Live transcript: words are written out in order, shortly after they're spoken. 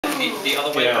the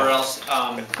other way, or else you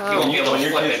won't be able to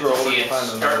flip it to see it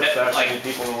starting it like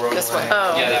people in the world this way.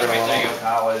 yeah, that right there. You go.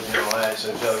 College and all that.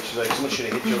 So she's like, someone should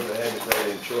have hit you over the head if they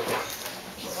didn't show.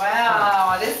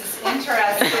 Wow, this is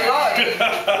interesting.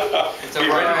 It's a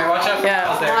right. Watch out for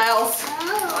Yeah. Miles.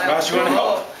 Miles, you want to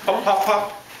help? Help, pop, pop.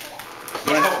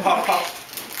 You want to help, pop, pop?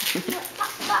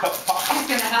 He's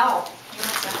gonna help.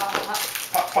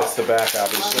 That's the back,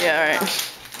 obviously. Yeah, all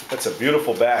right. That's a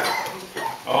beautiful back.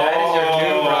 That is your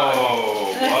new rug.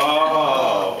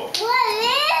 Wow.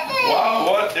 Wow,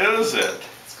 what is it?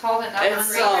 It's called another It's,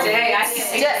 great day. I can't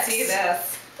wait to sticks. see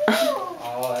this.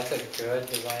 Oh, that's a good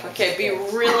design. Okay, be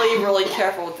really, really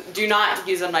careful. Do not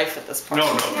use a knife at this point. No.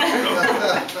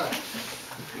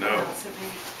 No.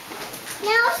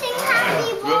 Now sing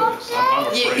happy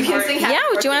birthday. You can sing happy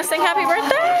birthday. Do you want to sing happy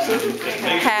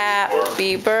birthday?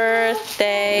 Happy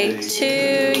birthday to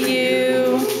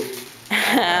you.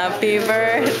 Happy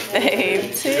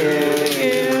birthday to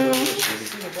you.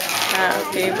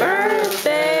 Happy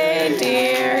birthday,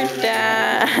 dear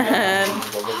Dad.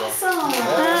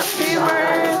 Happy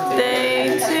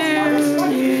birthday to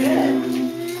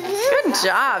you. Good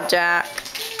job, Jack.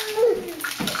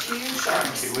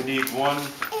 Okay, we need one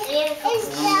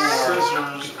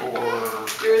scissors or...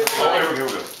 Oh, here we go.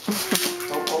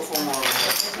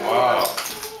 Wow.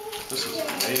 This is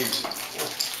amazing.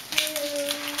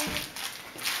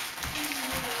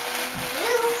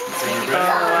 Oh,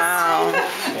 wow.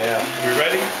 Yeah. You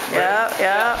ready?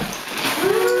 Yep.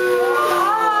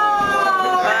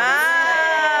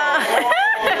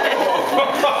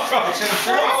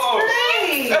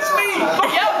 That's me!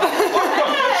 Yep.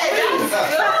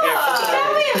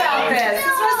 Tell me about this.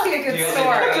 This must be a good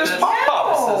story. There's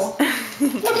Pop-Pop.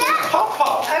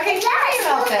 Pop-Pop. Okay, tell me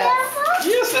about this.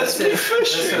 Yes, that's me This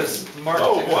fishing. was Mark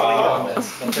Oh, wow. on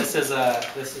this, but this is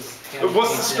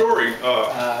What's the story?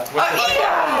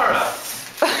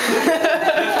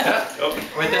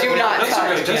 Do not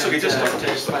touch. That's okay, just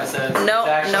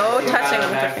No touching.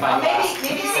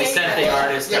 They sent the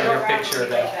artist your picture of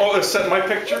that. Oh, it's set my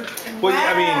picture? Well,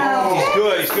 I mean,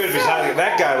 he's good. He's hiding.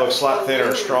 That guy looks a lot thinner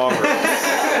and stronger.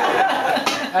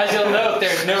 As you'll note,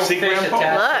 there's no See, fish Grandpa?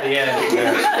 attached to the end.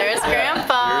 There's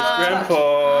Grandpa.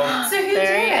 Grandpa. So who There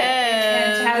did he it?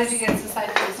 And is. how did you get inside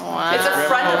this one? Wow. It's a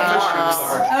friend of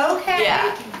Mark's. Okay.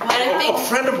 Yeah. And I think, A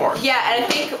friend of ours. yeah, and I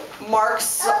think Mark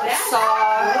saw.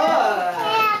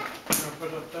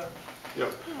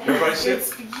 Yep. Everybody see it?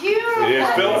 It's beautiful. It is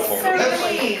beautiful.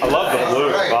 So neat. I love the blue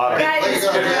at the bottom. That is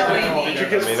really Did you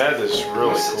neat. get, I mean, that is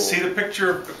really cool. See the picture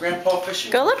of Grandpa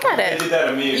fishing? Go look at I it. did that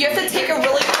immediately. You have to take a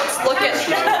really close look at.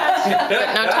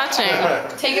 But no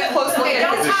touching. Take a close look Okay,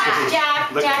 don't at. touch,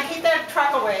 Jack. Jack, keep that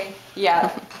truck away. Yeah.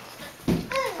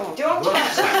 Don't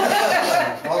touch.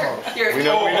 Here. We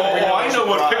know, I know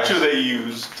what picture they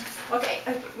used. Okay,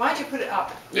 why don't you put it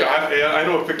up? Yeah, I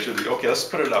know a picture. Okay, let's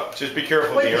put it up. Just be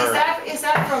careful of Wait, the urn. is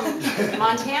that from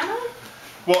Montana?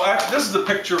 Well, actually, this is the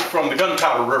picture from the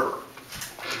Gunpowder River.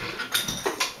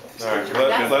 All right,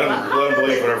 let him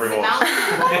believe whatever he wants.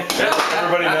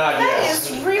 Everybody nod That yes.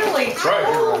 is really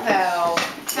cool, though.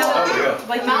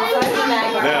 Like Mount No,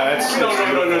 it's No.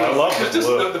 I love It's it. just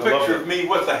Look, the I love picture it. of me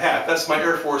with the hat. That's my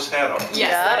Air Force hat on.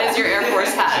 Yes, that is your Air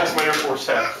Force That's hat. my Air Force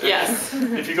hat. Yes.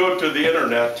 If you go to the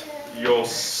internet, you'll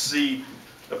see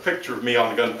a picture of me on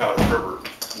the Gunpowder River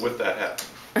with that hat.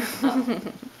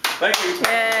 Thank you.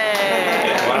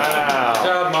 Yay. Good Wow.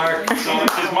 job, Mark. So,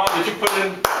 his mom, did you put it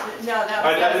in? No,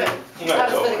 I didn't.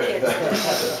 that was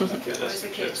for the Okay. kids. The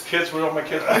kids, where are my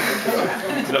kids?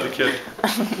 Another kid.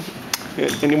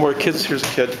 Any more kids? Here's a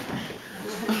kid.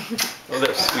 Oh,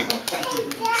 that's sweet.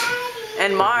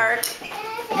 And Mark.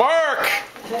 Mark!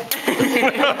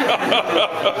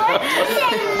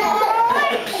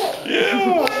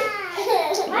 Yeah.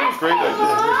 Great idea.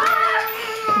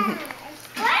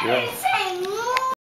 Yeah.